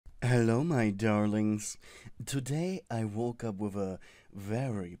Hello, my darlings. Today I woke up with a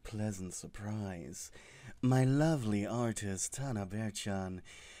very pleasant surprise. My lovely artist Tana Berchan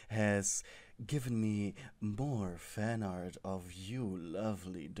has given me more fan art of you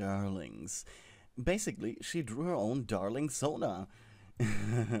lovely darlings. Basically, she drew her own darling Sona.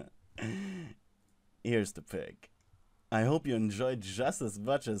 Here's the pic. I hope you enjoyed just as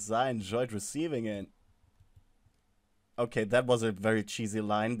much as I enjoyed receiving it. Okay, that was a very cheesy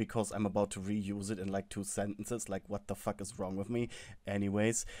line because I'm about to reuse it in like 2 sentences. Like, what the fuck is wrong with me?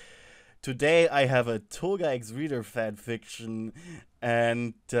 Anyways, today I have a Toga X Reader fanfiction,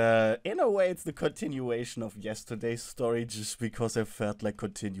 and in a way it's the continuation of yesterday's story just because I felt like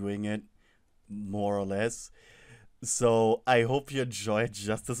continuing it, more or less. So I hope you enjoy it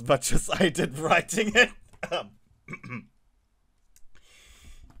just as much as I did writing it.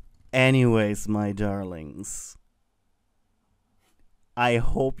 Anyways, my darlings. I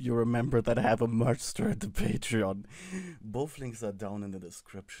hope you remember that I have a merch store at the Patreon. Both links are down in the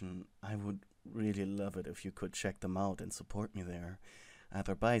description. I would really love it if you could check them out and support me there.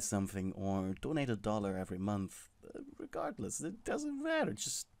 Either buy something or donate $1 every month. Regardless, it doesn't matter.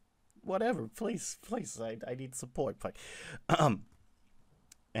 Just whatever. Please, I need support.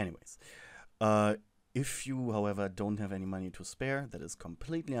 Anyways. If you, however, don't have any money to spare, that is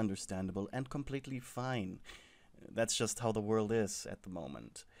completely understandable and completely fine. That's just how the world is at the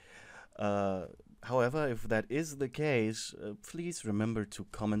moment. However, if that is the case, please remember to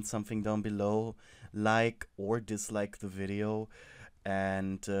comment something down below, like or dislike the video,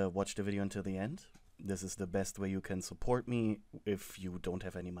 and watch the video until the end. This is the best way you can support me if you don't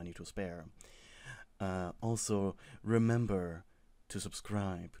have any money to spare. Also, remember to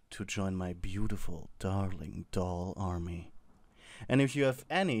subscribe to join my beautiful, darling doll army. And if you have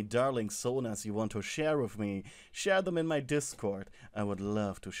any darling sonas you want to share with me, share them in my Discord. I would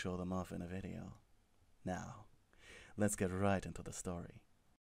love to show them off in a video. Now, let's get right into the story.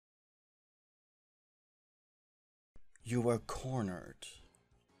 You were cornered,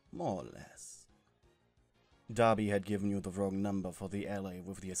 more or less. Darby had given you the wrong number for the alley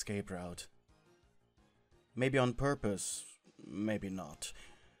with the escape route. Maybe on purpose, maybe not.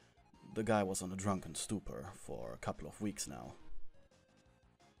 The guy was on a drunken stupor for a couple of weeks now.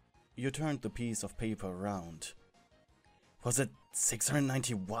 You turned the piece of paper around. Was it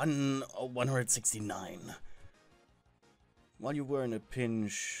 691 or 169? While you were in a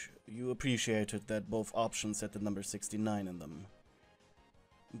pinch, you appreciated that both options had the number 69 in them.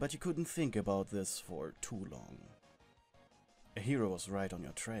 But you couldn't think about this for too long. A hero was right on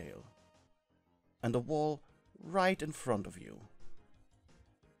your trail. And a wall right in front of you.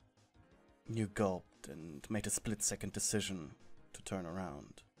 You gulped and made a split-second decision to turn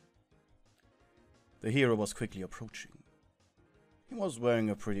around. The hero was quickly approaching. He was wearing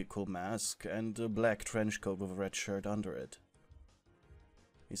a pretty cool mask and a black trench coat with a red shirt under it.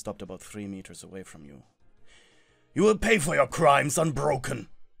 He stopped about 3 meters away from you. "You will pay for your crimes, Unbroken!"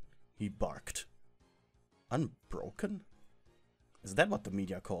 he barked. Unbroken? Is that what the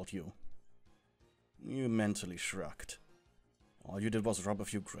media called you? You mentally shrugged. All you did was rob a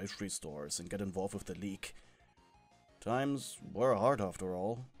few grocery stores and get involved with the leak. Times were hard after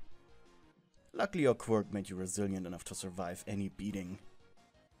all. Luckily, your quirk made you resilient enough to survive any beating.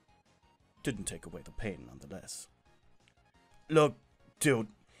 Didn't take away the pain, nonetheless. Look, dude,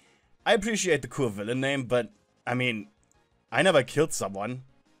 I appreciate the cool villain name, but, I mean, I never killed someone.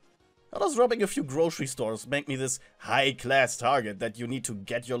 How does robbing a few grocery stores make me this high-class target that you need to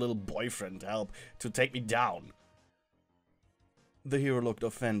get your little boyfriend help to take me down? The hero looked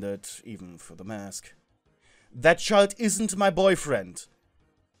offended, even through the mask. That child isn't my boyfriend.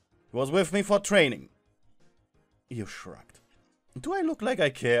 He was with me for training. You shrugged. Do I look like I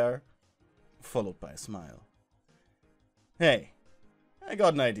care? Followed by a smile. Hey, I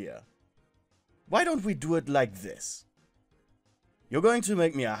got an idea. Why don't we do it like this? You're going to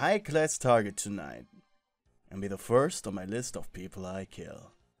make me a high-class target tonight, and be the first on my list of people I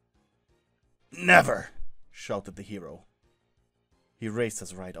kill. Never! Shouted the hero. He raised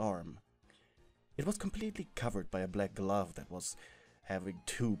his right arm. It was completely covered by a black glove that was having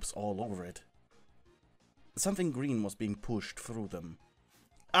tubes all over it. Something green was being pushed through them.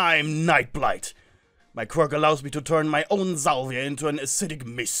 I'm Nightblight! My quirk allows me to turn my own salvia into an acidic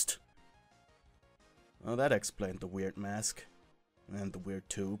mist. Well, that explained the weird mask. And the weird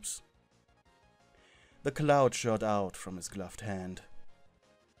tubes. The cloud shot out from his gloved hand.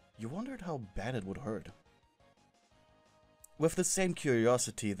 You wondered how bad it would hurt. With the same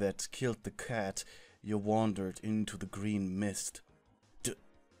curiosity that killed the cat, you wandered into the green mist.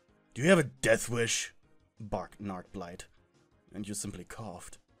 Do you have a death wish? Barked Nightblight, and you simply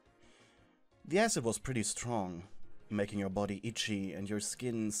coughed. The acid was pretty strong, making your body itchy and your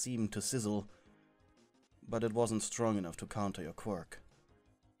skin seemed to sizzle, but it wasn't strong enough to counter your quirk.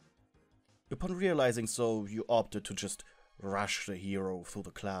 Upon realizing so, you opted to just rush the hero through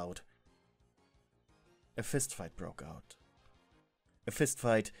the cloud. A fistfight broke out. A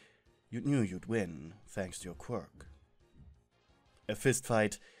fistfight you knew you'd win, thanks to your quirk. A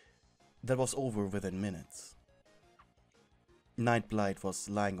fistfight that was over within minutes. Nightblight was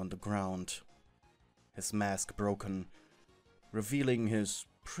lying on the ground, his mask broken, revealing his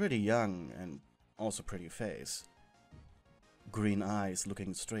pretty young and also pretty face. Green eyes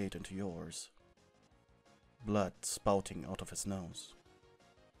looking straight into yours. Blood spouting out of his nose.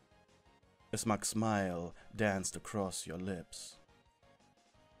 A smug smile danced across your lips.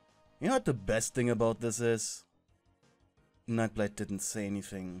 You know what the best thing about this is? Nightblight didn't say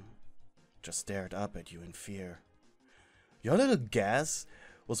anything, just stared up at you in fear. Your little gas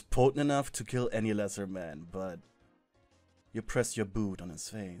was potent enough to kill any lesser man, but you pressed your boot on his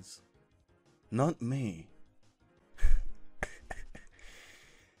face. Not me.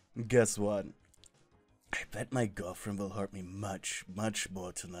 Guess what? I bet my girlfriend will hurt me much, much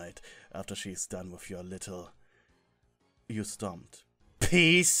more tonight after she's done with your little... You stomped.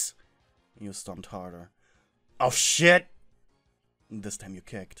 Peace! You stomped harder. Oh shit! This time you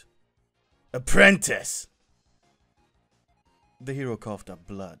kicked. Apprentice! The hero coughed up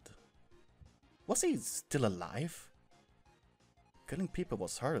blood. Was he still alive? Killing people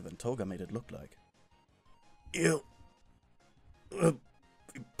was harder than Toga made it look like. You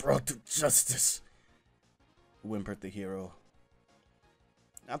brought to justice, whimpered the hero.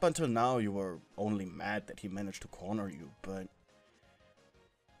 Up until now you were only mad that he managed to corner you, but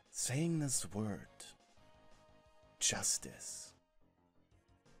saying this word, justice,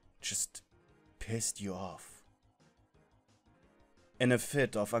 just pissed you off. In a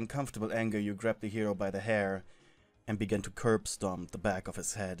fit of uncomfortable anger, you grabbed the hero by the hair and began to curb stomp the back of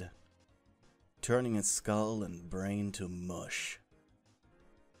his head, turning his skull and brain to mush.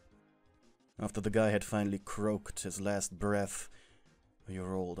 After the guy had finally croaked his last breath, you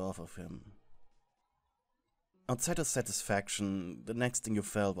rolled off of him. Outside of satisfaction, the next thing you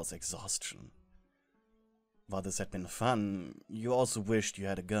felt was exhaustion. While this had been fun, you also wished you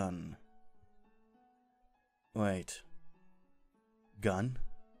had a gun. Wait. Gun?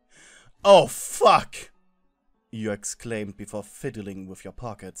 Oh, fuck! You exclaimed before fiddling with your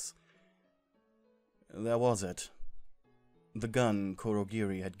pockets. There was it. The gun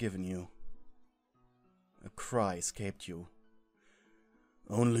Kurogiri had given you. A cry escaped you.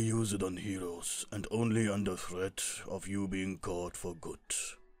 Only use it on heroes, and only under threat of you being caught for good,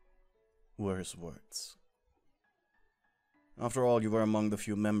 were his words. After all, you were among the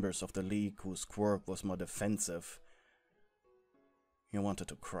few members of the League whose quirk was more defensive. You wanted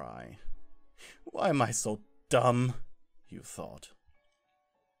to cry. Why am I so dumb? You thought.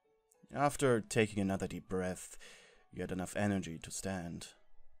 After taking another deep breath, you had enough energy to stand.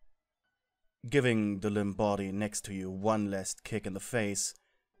 Giving the limp body next to you one last kick in the face,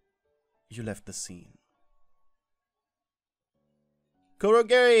 you left the scene.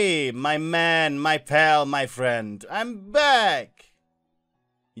 Kurogiri, my man, my pal, my friend, I'm back!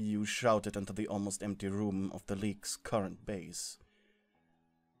 You shouted into the almost empty room of the League's current base.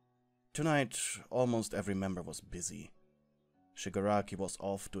 Tonight, almost every member was busy. Shigaraki was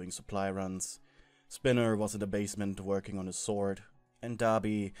off doing supply runs, Spinner was in the basement working on his sword, and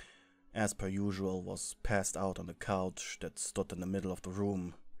Dabi, as per usual, was passed out on the couch that stood in the middle of the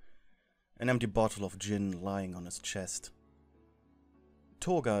room, an empty bottle of gin lying on his chest.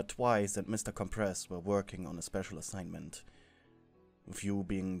 Toga, Twice, and Mr. Compress were working on a special assignment, with you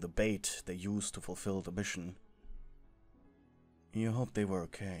being the bait they used to fulfill the mission. You hoped they were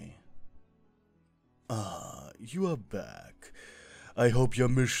okay. Ah, you are back. I hope your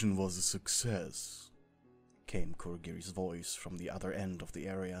mission was a success, came Kurogiri's voice from the other end of the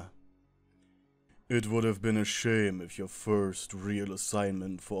area. It would have been a shame if your first real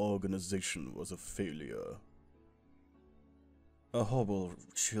assignment for organization was a failure. A horrible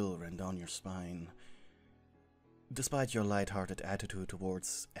chill ran down your spine. Despite your light-hearted attitude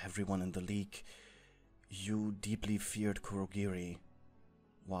towards everyone in the League, you deeply feared Kurogiri,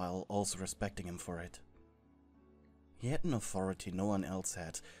 while also respecting him for it. He had an authority no one else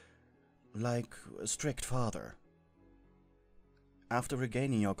had, like a strict father. After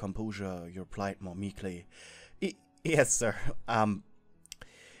regaining your composure, you replied more meekly, Yes, sir.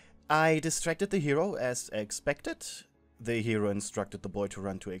 I distracted the hero as expected. The hero instructed the boy to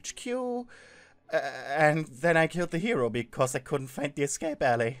run to HQ, and then I killed the hero because I couldn't find the escape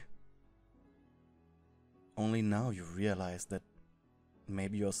alley. Only now you realize that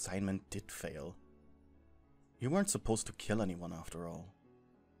Maybe your assignment did fail. You weren't supposed to kill anyone after all.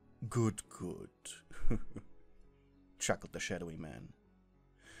 Good, good, chuckled the shadowy man.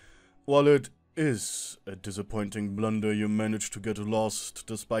 While it is a disappointing blunder you managed to get lost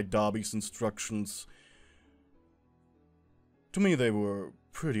despite Darby's instructions, to me they were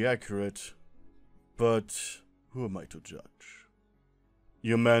pretty accurate, but who am I to judge?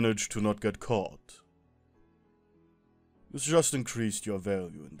 You managed to not get caught. This just increased your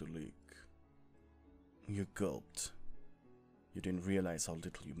value in the league. You gulped. You didn't realize how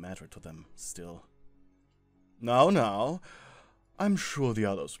little you mattered to them, still. Now, I'm sure the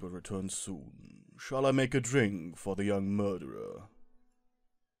others will return soon. Shall I make a drink for the young murderer?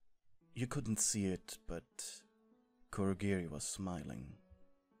 You couldn't see it, but Kurogiri was smiling.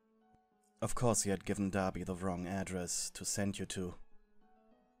 Of course he had given Darby the wrong address to send you to.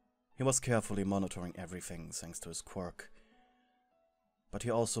 He was carefully monitoring everything thanks to his quirk. But he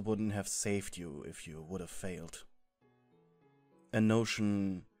also wouldn't have saved you if you would have failed. A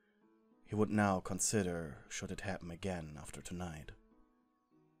notion he would now consider should it happen again after tonight.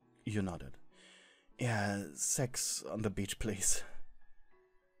 You nodded. Yeah, sex on the beach, please.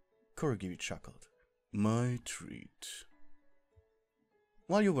 Kurogiri chuckled. My treat.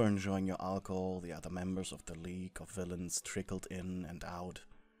 While you were enjoying your alcohol, the other members of the League of Villains trickled in and out.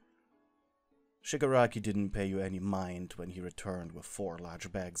 Shigaraki didn't pay you any mind when he returned with 4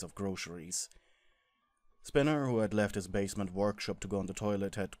 large bags of groceries. Spinner, who had left his basement workshop to go on the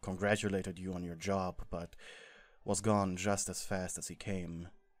toilet, had congratulated you on your job, but was gone just as fast as he came.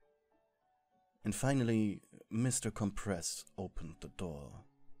 And finally, Mr. Compress opened the door,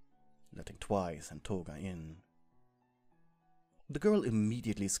 letting Twice and Toga in. The girl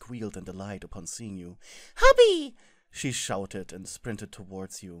immediately squealed in delight upon seeing you. "Hubby!" she shouted and sprinted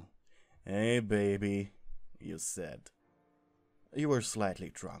towards you. "Hey, baby," you said. You were slightly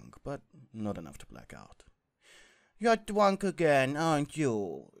drunk, but not enough to black out. "You're drunk again, aren't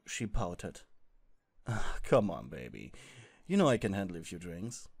you?" she pouted. "Come on, baby. You know I can handle a few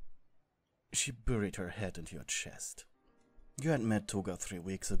drinks." She buried her head into your chest. You had met Toga 3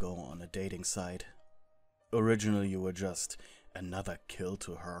 weeks ago on a dating site. Originally you were just another kill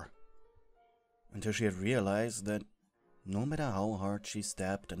to her, until she had realized that no matter how hard she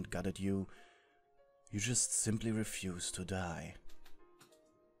stabbed and gutted you, you just simply refused to die.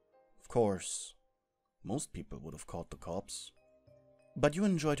 Of course, most people would have called the cops, but you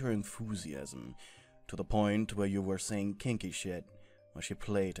enjoyed her enthusiasm to the point where you were saying kinky shit while she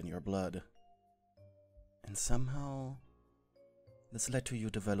played in your blood. And somehow, this led to you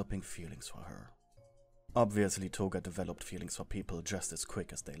developing feelings for her. Obviously, Toga developed feelings for people just as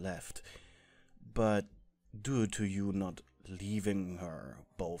quick as they left, but due to you not leaving her,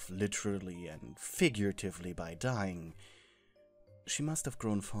 both literally and figuratively by dying, she must have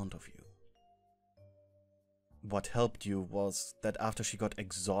grown fond of you. What helped you was that after she got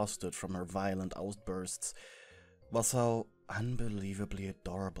exhausted from her violent outbursts, was how unbelievably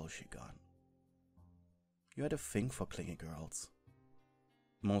adorable she got. You had a thing for clingy girls,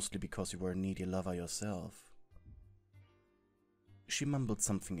 mostly because you were a needy lover yourself. She mumbled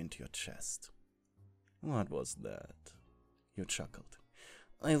something into your chest. "What was that?" You chuckled.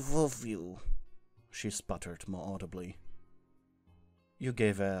 "I love you," she sputtered more audibly. You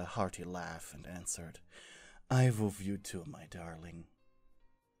gave a hearty laugh and answered, "I love you too, my darling."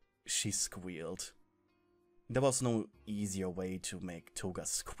 She squealed. There was no easier way to make Toga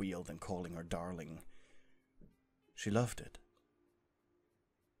squeal than calling her darling. She loved it.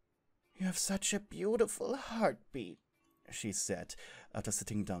 "You have such a beautiful heartbeat," she said after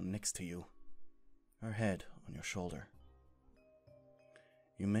sitting down next to you, her head on your shoulder.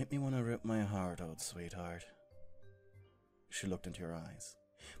 "You make me want to rip my heart out, sweetheart." She looked into your eyes.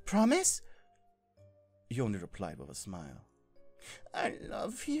 "Promise?" You only replied with a smile. "I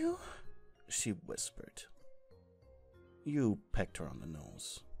love you," she whispered. You pecked her on the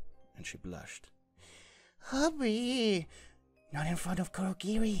nose, and she blushed. "Hubby, not in front of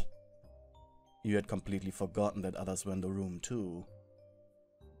Kurogiri." You had completely forgotten that others were in the room too.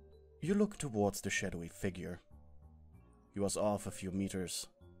 You looked towards the shadowy figure. He was off a few meters,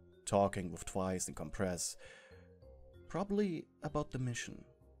 talking with Twice and Compress, probably about the mission.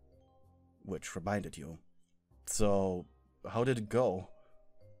 Which reminded you. "So, how did it go?"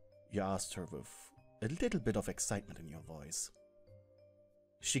 You asked her with a little bit of excitement in your voice.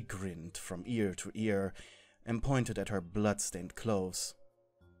 She grinned from ear to ear and pointed at her blood-stained clothes.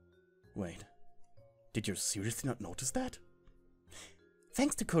 "Wait, did you seriously not notice that?"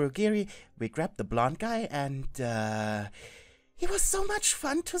 "Thanks to Kurogiri, we grabbed the blonde guy and, he was so much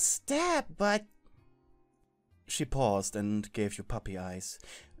fun to stab, but..." She paused and gave you puppy eyes.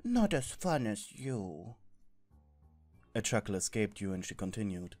 Not as fun as you. A chuckle escaped you and she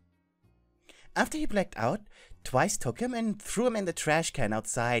continued. After he blacked out, Twice took him and threw him in the trash can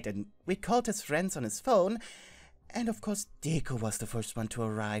outside, and we called his friends on his phone, and of course Deku was the first one to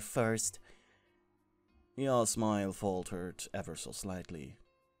arrive first. Your smile faltered ever so slightly.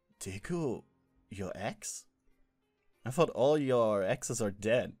 Deku, your ex? I thought all your exes are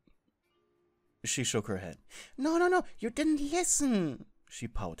dead. She shook her head. No, you didn't listen, she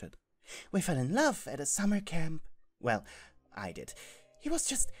pouted. We fell in love at a summer camp. Well, I did. He was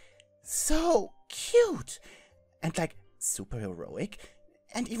just so cute and like super heroic,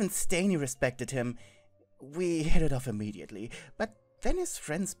 and even Staney respected him. We hit it off immediately, but then his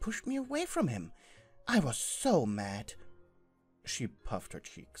friends pushed me away from him. I was so mad. She puffed her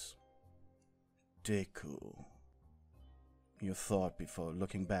cheeks. Deku, you thought before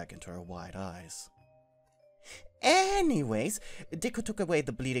looking back into her wide eyes. Anyways, Deku took away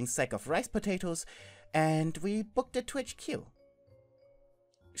the bleeding sack of rice potatoes, and we booked it to HQ.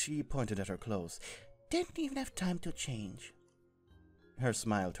 She pointed at her clothes. Didn't even have time to change. Her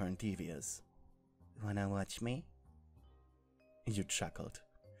smile turned devious. Wanna watch me? You chuckled.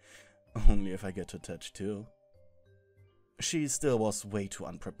 Only if I get to touch too. She still was way too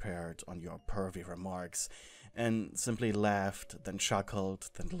unprepared on your pervy remarks, and simply laughed, then chuckled,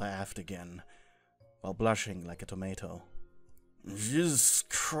 then laughed again, while blushing like a tomato. Jesus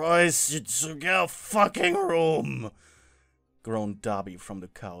Christ, you took our fucking room! Groaned Darby from the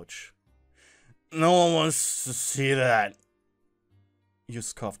couch. No one wants to see that. You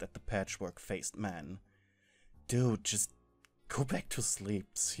scoffed at the patchwork-faced man. Dude, just go back to sleep,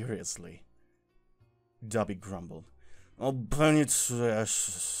 seriously. Darby grumbled. I'll burn you to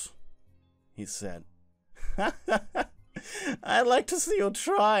ashes, he said. I'd like to see you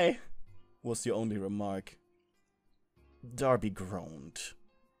try, was the only remark. Darby groaned.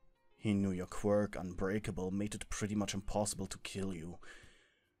 He knew your quirk, Unbreakable, made it pretty much impossible to kill you.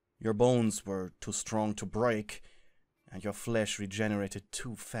 Your bones were too strong to break, and your flesh regenerated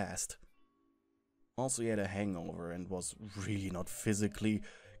too fast. Also, he had a hangover and was really not physically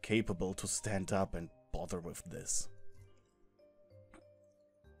capable to stand up and bother with this.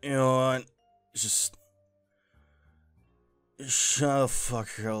 You know what? Just shut the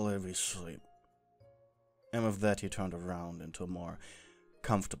fuck up, I'll let me sleep. And with that, he turned around into a more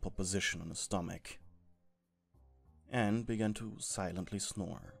comfortable position on his stomach and began to silently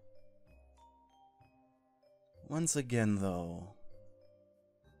snore. Once again, though,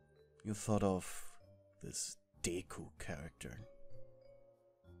 you thought of this Deku character.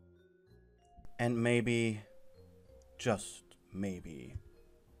 And maybe, just maybe,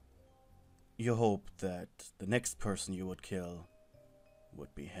 you hoped that the next person you would kill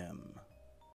would be him.